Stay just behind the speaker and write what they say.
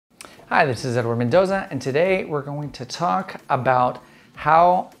Hi, this is Edward Mendoza, and today we're going to talk about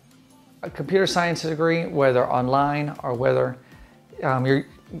how a computer science degree, whether online or whether you're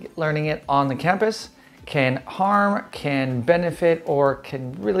learning it on the campus, can harm, can benefit, or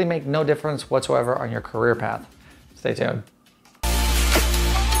can really make no difference whatsoever on your career path. Stay tuned.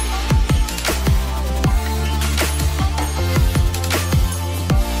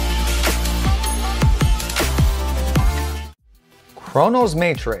 Chronos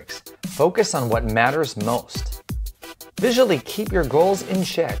Matrix. Focus on what matters most. Visually keep your goals in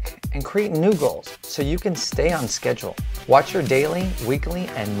check and create new goals so you can stay on schedule. Watch your daily, weekly,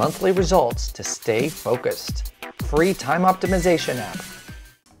 and monthly results to stay focused. Free time optimization app.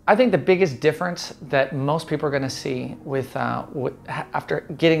 I think the biggest difference that most people are going to see after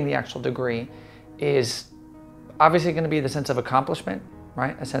getting the actual degree is obviously going to be the sense of accomplishment,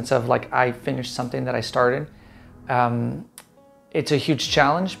 right? A sense of like, I finished something that I started. It's a huge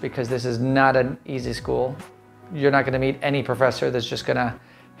challenge because this is not an easy school. You're not going to meet any professor that's just going to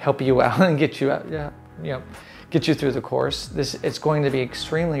help you out and get you out, get you through the course. It's going to be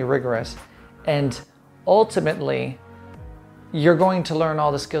extremely rigorous, and ultimately, you're going to learn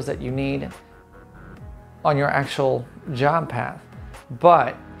all the skills that you need on your actual job path.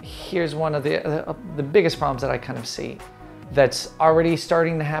 But here's one of the biggest problems that I kind of see that's already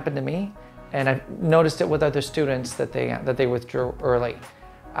starting to happen to me. And I've noticed it with other students that they withdrew early.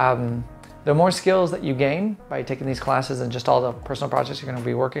 The more skills that you gain by taking these classes and just all the personal projects you're going to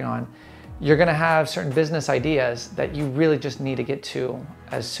be working on, you're going to have certain business ideas that you really just need to get to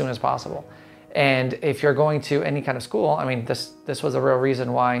as soon as possible. And if you're going to any kind of school, I mean, this was a real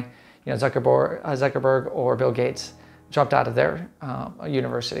reason why Zuckerberg or Bill Gates dropped out of their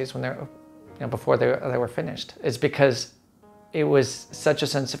universities when before they were finished. It's because it was such a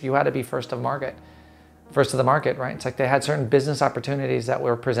sense of you had to be first of the market, right? It's like they had certain business opportunities that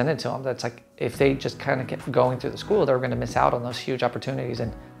were presented to them. That's like, if they just kind of kept going through the school, they were going to miss out on those huge opportunities,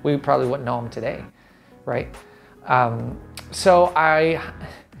 and we probably wouldn't know them today, right? So I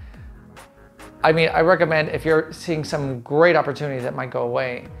mean, I recommend if you're seeing some great opportunity that might go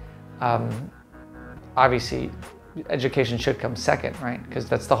away, obviously education should come second, right? Because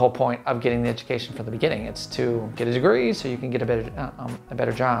that's the whole point of getting the education from the beginning. It's to get a degree so you can get a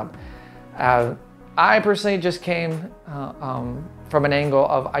better job. I personally just came from an angle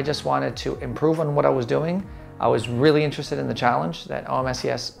of I just wanted to improve on what I was doing. I was really interested in the challenge that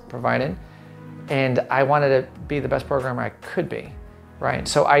OMSCS provided, and I wanted to be the best programmer I could be, right?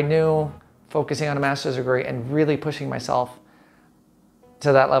 So I knew focusing on a master's degree and really pushing myself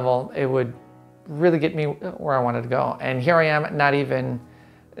to that level, it would really get me where I wanted to go. And here I am, not even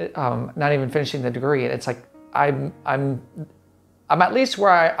finishing the degree. It's like I'm at least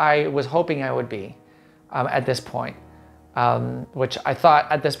where I was hoping I would be at this point, which I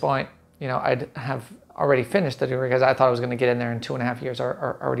thought at this point, I'd have already finished the degree because I thought I was going to get in there in 2.5 years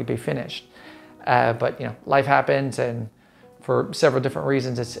or already be finished. But life happens, and for several different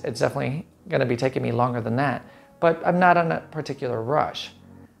reasons, it's definitely going to be taking me longer than that. But I'm not on a particular rush.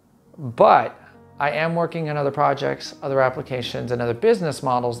 But I am working on other projects, other applications, and other business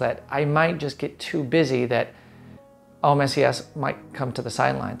models that I might just get too busy that OMSCS might come to the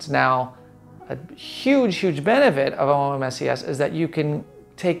sidelines. Now, a huge benefit of OMSCS is that you can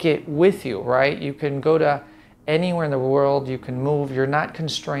take it with you, right? You can go to anywhere in the world, you can move, you're not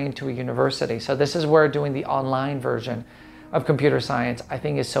constrained to a university. So this is where doing the online version of computer science, I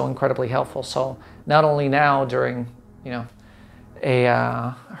think, is so incredibly helpful. So not only now during,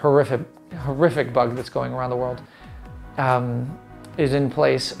 a horrific bug that's going around the world is in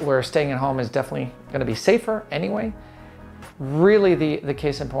place where staying at home is definitely going to be safer anyway. Really the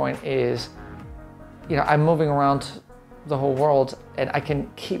case in point is, I'm moving around the whole world, and I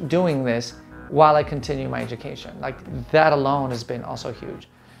can keep doing this while I continue my education. Like, that alone has been also huge.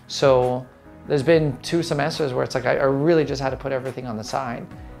 So there's been 2 semesters where it's like I really just had to put everything on the side,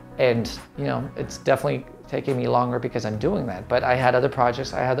 and it's definitely taking me longer because I'm doing that. But I had other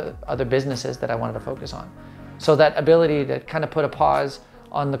projects, I had other businesses that I wanted to focus on. So that ability to kind of put a pause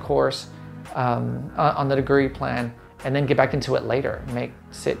on the course, on the degree plan, and then get back into it later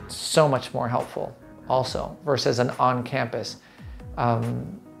makes it so much more helpful also versus an on-campus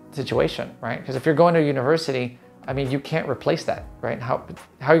situation, right? Because if you're going to a university, I mean, you can't replace that, right? How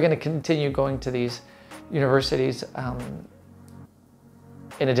are you going to continue going to these universities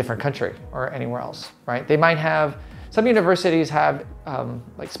in a different country or anywhere else, right? They might have, some universities have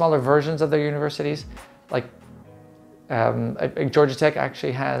like smaller versions of their universities. Like Georgia Tech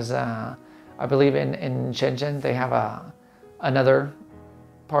actually has, I believe in Shenzhen, they have another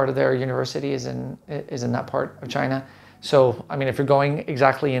part of their university is in that part of China. So, I mean, if you're going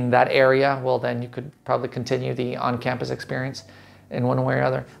exactly in that area, well, then you could probably continue the on-campus experience in one way or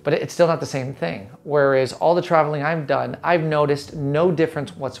other, but it's still not the same thing. Whereas all the traveling I've done, I've noticed no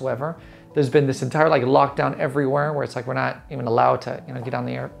difference whatsoever. There's been this entire like lockdown everywhere where it's like we're not even allowed to, you know, get on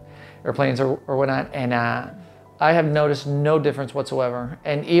the airplanes or whatnot. And I have noticed no difference whatsoever.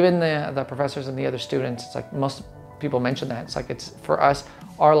 And even the professors and the other students, it's like most people mention that. It's like it's for us,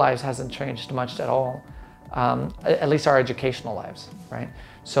 our lives hasn't changed much at all. At least our educational lives, right?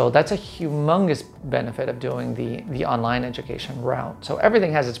 So that's a humongous benefit of doing the online education route. So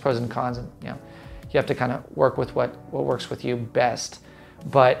everything has its pros and cons, and you know, you have to kind of work with what works with you best.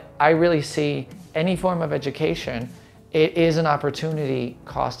 But I really see any form of education, it is an opportunity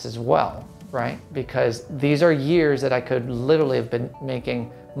cost as well, right? Because these are years that I could literally have been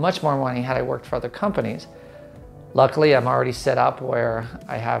making much more money had I worked for other companies. Luckily, I'm already set up where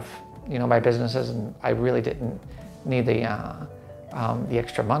I have, you know, my businesses, and I really didn't need the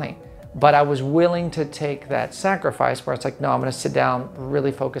extra money. But I was willing to take that sacrifice where it's like, no, I'm going to sit down,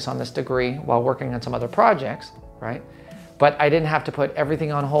 really focus on this degree while working on some other projects, right? But I didn't have to put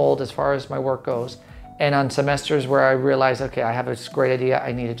everything on hold as far as my work goes. And on semesters where I realized, okay, I have this great idea,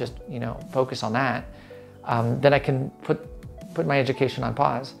 I need to just, you know, focus on that, then I can put my education on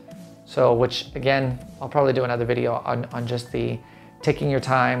pause. So, which again, I'll probably do another video on just the taking your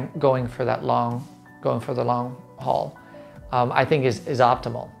time, going for the long haul, I think is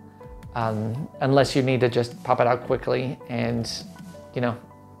optimal. Unless you need to just pop it out quickly and, you know,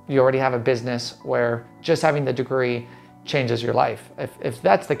 you already have a business where just having the degree changes your life. If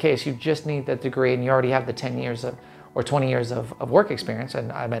that's the case, you just need the degree and you already have the 10 years or 20 years of work experience,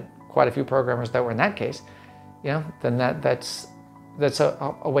 and I met quite a few programmers that were in that case, you know, then that's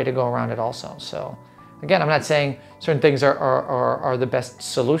a way to go around it also. So again, I'm not saying certain things are the best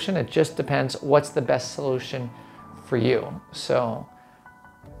solution. It just depends what's the best solution for you. So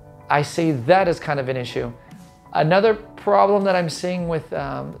I see that as kind of an issue. Another problem that I'm seeing with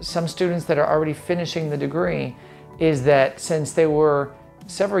some students that are already finishing the degree is that since they were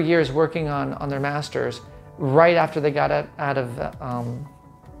several years working on their master's, right after they got out of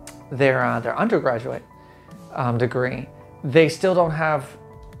their undergraduate degree, they still don't have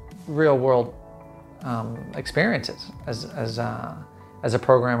real world experiences as a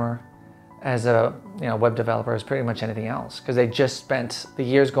programmer, as a web developer, as pretty much anything else, because they just spent the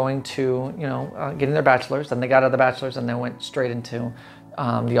years going to getting their bachelor's, then they got out of the bachelor's and then went straight into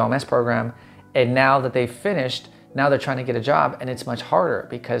the OMS program, and now that they've finished, now they're trying to get a job, and it's much harder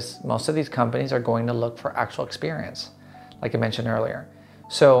because most of these companies are going to look for actual experience, like I mentioned earlier.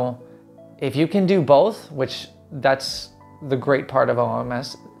 So if you can do both, which that's the great part of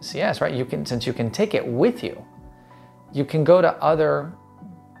OMSCS, right? Since you can take it with you, you can go to other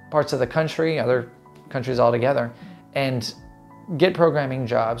parts of the country, other countries altogether, and get programming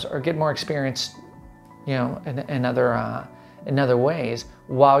jobs or get more experience, in other ways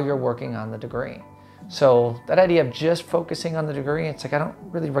while you're working on the degree. So that idea of just focusing on the degree, it's like I don't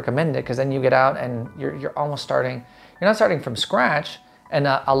really recommend it, because then you get out and you're almost starting. You're not starting from scratch, and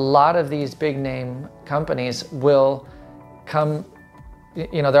a lot of these big name companies will come.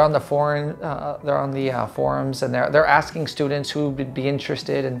 They're on the forums, and they're asking students who would be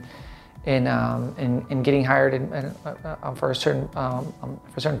interested in getting hired for certain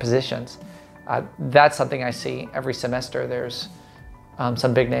positions. That's something I see every semester. There's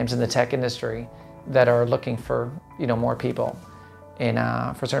some big names in the tech industry that are looking for more people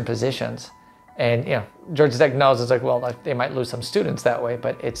for certain positions. And Georgia Tech knows, it's like, well, they might lose some students that way,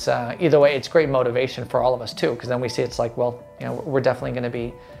 but it's either way, it's great motivation for all of us too, because then we see it's like, well, we're definitely going to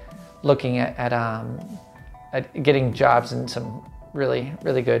be looking at getting jobs in some really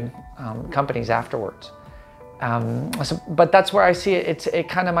good companies afterwards. But that's where I see it. It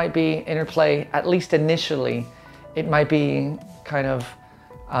kind of might be interplay, at least initially. It might be kind of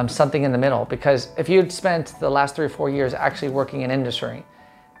something in the middle, because if you'd spent the last 3 or 4 years actually working in industry,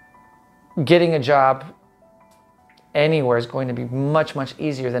 getting a job anywhere is going to be much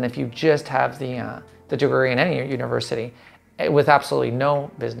easier than if you just have the degree in any university with absolutely no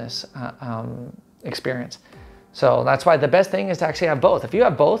business experience. So that's why the best thing is to actually have both. If you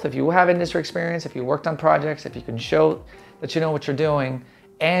have both, if you have industry experience, if you worked on projects, if you can show that you know what you're doing,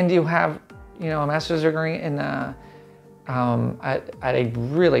 and you have a master's degree in at a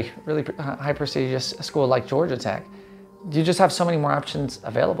really high prestigious school like Georgia Tech, you just have so many more options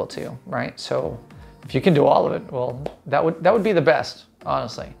available to you, right? So if you can do all of it, well, that would be the best,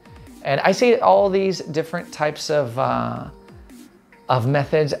 honestly. And I see all these different types of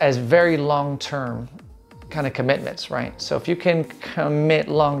methods as very long-term kind of commitments, right? So if you can commit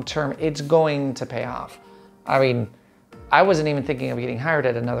long-term, it's going to pay off. I mean, I wasn't even thinking of getting hired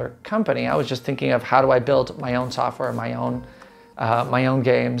at another company. I was just thinking of how do I build my own software, my own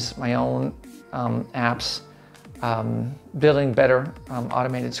games, my own apps, building better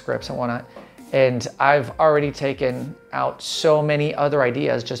automated scripts and whatnot. And I've already taken out so many other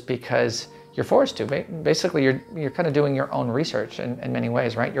ideas just because you're forced to. Basically, you're kind of doing your own research in many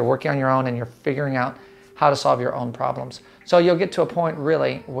ways, right? You're working on your own and you're figuring out how to solve your own problems. So you'll get to a point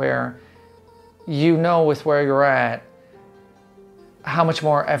really where you know with where you're at how much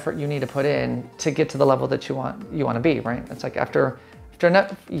more effort you need to put in to get to the level that you want to be, right? It's like after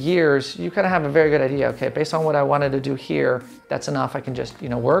enough years, you kind of have a very good idea. Okay, based on what I wanted to do here, that's enough. I can just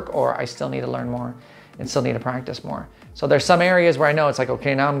work, or I still need to learn more and still need to practice more. So there's some areas where I know it's like,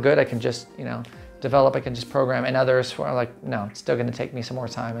 okay, now I'm good. I can just develop. I can just program. And others where I'm like, no, it's still going to take me some more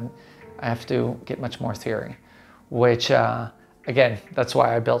time, and I have to get much more theory. Which again, that's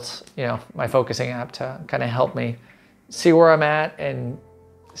why I built my focusing app to kind of help me see where I'm at and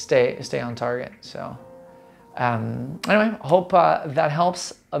stay on target. So. Anyway, hope that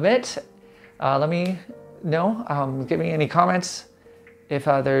helps a bit. Let me know, give me any comments if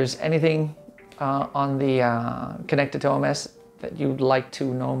there's anything on the connected to OMS that you'd like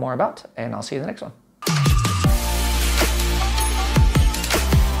to know more about, and I'll see you in the next one.